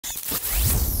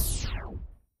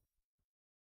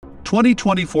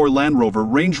2024 Land Rover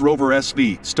Range Rover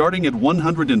SV starting at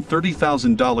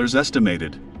 $130,000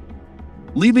 estimated.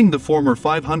 Leaving the former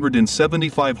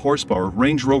 575 horsepower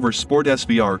Range Rover Sport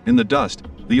SVR in the dust,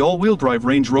 the all-wheel drive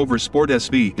Range Rover Sport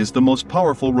SV is the most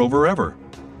powerful Rover ever.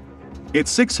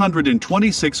 Its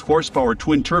 626 horsepower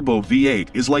twin-turbo V8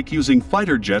 is like using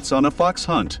fighter jets on a fox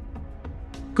hunt.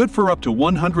 Good for up to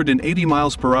 180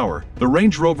 miles per hour, the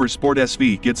Range Rover Sport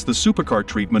SV gets the supercar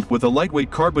treatment with a lightweight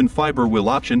carbon fiber wheel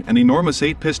option and enormous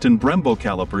 8-piston Brembo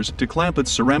calipers to clamp its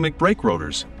ceramic brake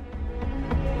rotors.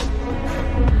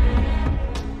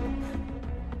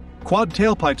 Quad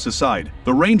tailpipes aside,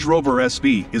 the Range Rover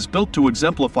SV is built to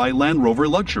exemplify Land Rover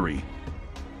luxury.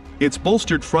 Its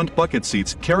bolstered front bucket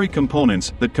seats carry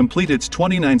components that complete its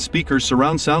 29-speaker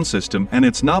surround sound system, and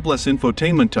its knobless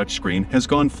infotainment touchscreen has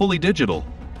gone fully digital.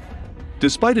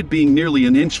 Despite it being nearly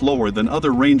an inch lower than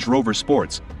other Range Rover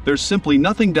Sports, there's simply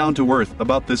nothing down-to-earth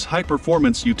about this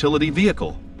high-performance utility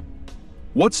vehicle.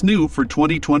 What's new for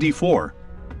 2024?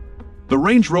 The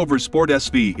Range Rover Sport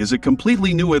SV is a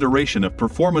completely new iteration of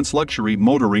performance luxury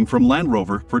motoring from Land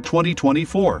Rover for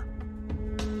 2024.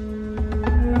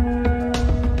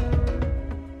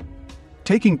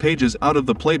 Taking pages out of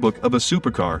the playbook of a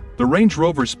supercar, the Range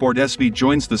Rover Sport SV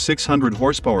joins the 600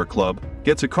 horsepower club,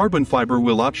 gets a carbon fiber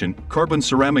wheel option, carbon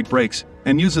ceramic brakes,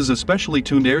 and uses a specially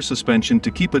tuned air suspension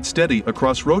to keep it steady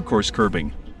across road course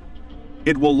curbing.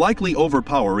 It will likely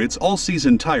overpower its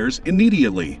all-season tires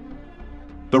immediately.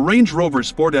 The Range Rover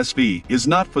Sport SV is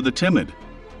not for the timid.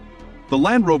 The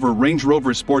Land Rover Range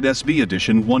Rover Sport SV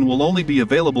Edition 1 will only be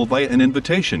available via an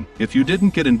invitation. If you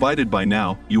didn't get invited by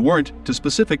now, you weren't, to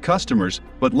specific customers,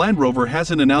 but Land Rover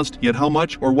hasn't announced yet how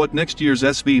much or what next year's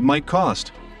SV might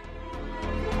cost.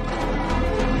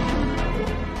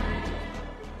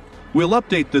 We'll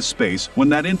update this space when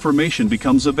that information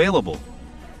becomes available.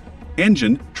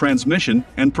 Engine, transmission,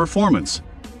 and performance.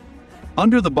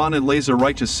 Under the bonnet lays a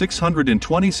righteous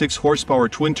 626 horsepower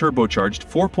twin-turbocharged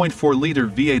 4.4-liter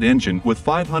V8 engine with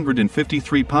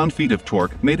 553 pound-feet of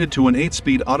torque mated to an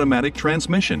 8-speed automatic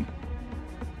transmission.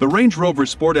 The Range Rover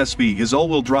Sport SV is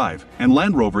all-wheel drive, and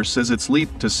Land Rover says its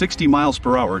leap to 60 miles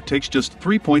per hour takes just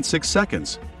 3.6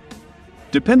 seconds.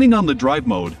 Depending on the drive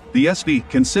mode, the SV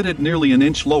can sit at nearly an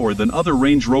inch lower than other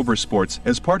Range Rover Sports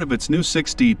as part of its new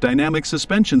 6D dynamic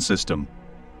suspension system.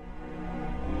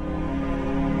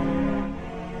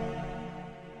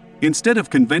 Instead of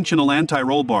conventional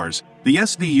anti-roll bars, the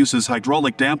SV uses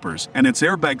hydraulic dampers and its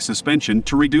airbag suspension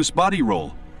to reduce body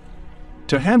roll.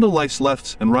 To handle life's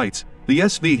lefts and rights, the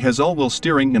SV has all-wheel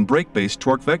steering and brake-based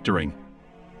torque vectoring.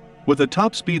 With a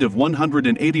top speed of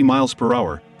 180 miles per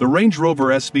hour, the Range Rover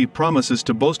SV promises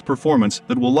to boast performance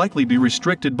that will likely be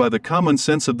restricted by the common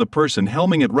sense of the person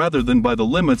helming it rather than by the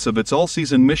limits of its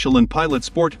all-season Michelin Pilot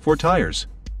Sport 4 tires.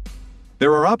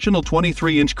 There are optional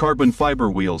 23-inch carbon fiber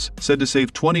wheels, said to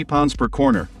save 20 pounds per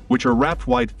corner, which are wrapped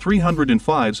wide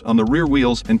 305s on the rear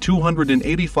wheels and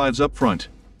 285s up front.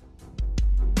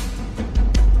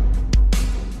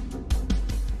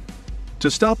 To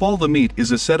stop all the meat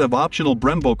is a set of optional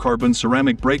Brembo carbon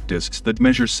ceramic brake discs that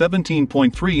measure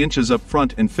 17.3 inches up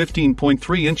front and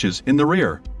 15.3 inches in the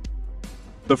rear.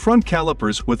 The front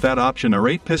calipers with that option are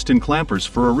 8-piston clampers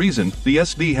for a reason. The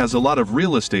SV has a lot of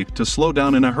real estate to slow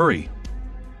down in a hurry.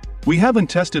 We haven't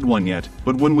tested one yet,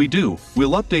 but when we do,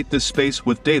 we'll update this space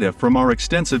with data from our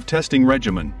extensive testing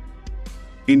regimen.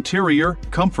 Interior,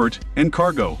 comfort, and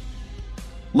cargo.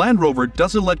 Land Rover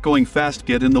doesn't let going fast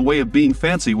get in the way of being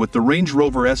fancy with the Range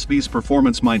Rover SV's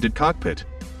performance-minded cockpit.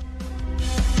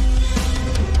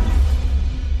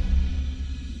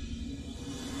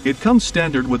 It comes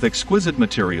standard with exquisite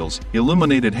materials,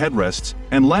 illuminated headrests,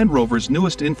 and Land Rover's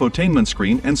newest infotainment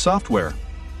screen and software.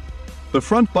 The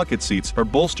front bucket seats are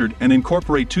bolstered and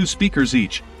incorporate 2 speakers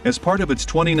each, as part of its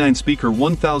 29-speaker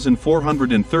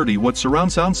 1,430-watt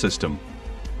surround sound system.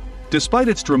 Despite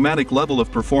its dramatic level of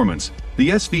performance, the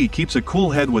SV keeps a cool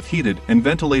head with heated and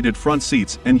ventilated front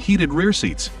seats and heated rear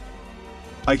seats.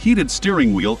 A heated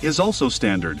steering wheel is also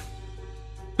standard.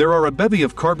 There are a bevy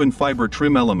of carbon fiber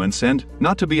trim elements and,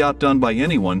 not to be outdone by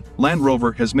anyone, Land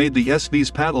Rover has made the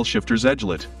SV's paddle shifters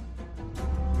edgelit.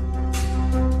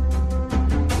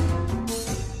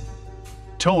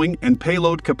 Towing and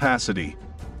payload capacity.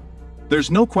 There's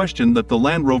no question that the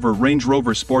Land Rover Range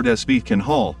Rover Sport SV can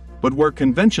haul, but where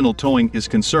conventional towing is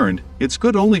concerned, it's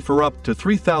good only for up to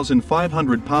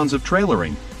 3,500 pounds of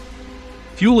trailering.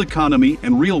 Fuel economy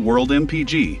and real-world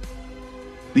MPG.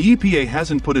 The EPA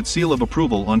hasn't put its seal of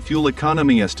approval on fuel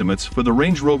economy estimates for the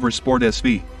Range Rover Sport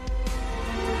SV,